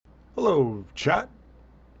Hello, chat.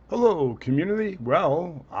 Hello, community.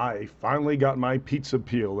 Well, I finally got my pizza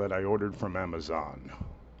peel that I ordered from Amazon.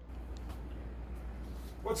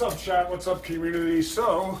 What's up, chat? What's up, community?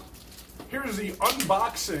 So, here's the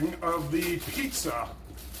unboxing of the pizza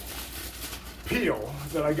peel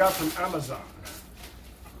that I got from Amazon.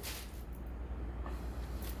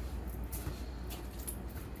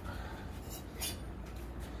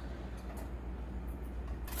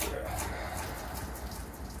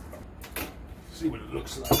 See what it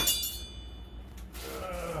looks like.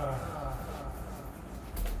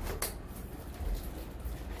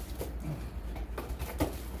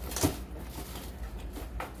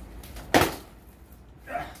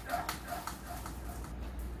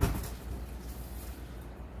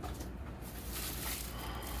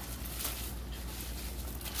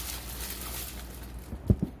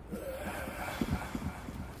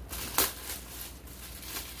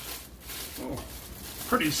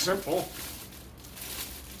 Pretty simple.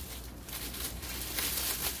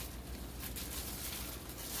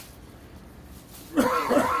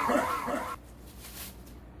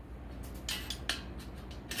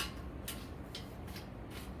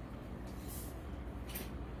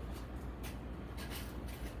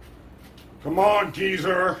 Come on,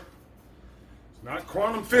 geezer. It's not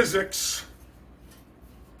quantum physics.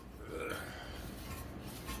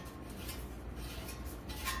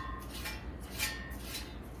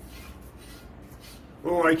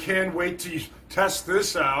 Oh, I can't wait to test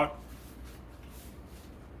this out.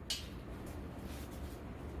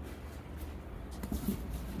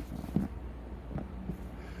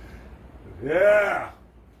 Yeah.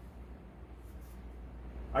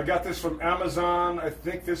 I got this from Amazon. I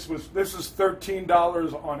think this is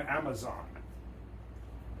 $13 on Amazon.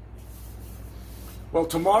 Well,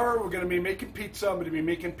 tomorrow we're going to be making pizza. I'm going to be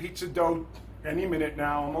making pizza dough any minute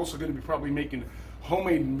now. I'm also going to be probably making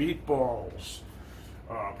homemade meatballs.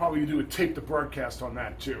 Probably do a tape the broadcast on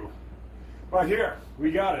that too. But here,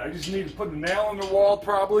 we got it. I just need to put a nail in the wall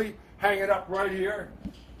probably, hang it up right here,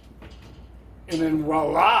 and then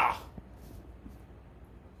voila!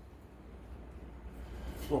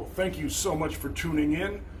 Well, thank you so much for tuning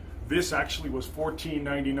in. This actually was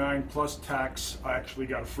 $14.99 plus tax. I actually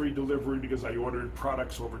got a free delivery because I ordered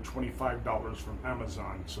products over $25 from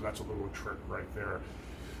Amazon. So that's a little trick right there.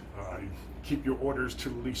 Keep your orders to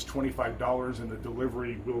at least $25 and the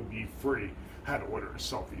delivery will be free. Had to order a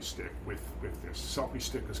selfie stick with this. Selfie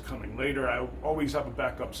stick is coming later. I always have a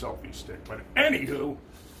backup selfie stick. But anywho,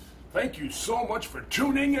 thank you so much for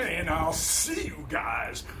tuning in, and I'll see you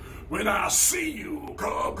guys when I see you.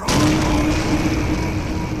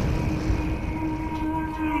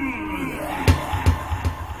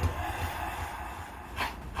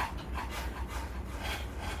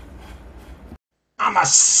 I'm a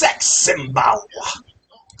sex symbol.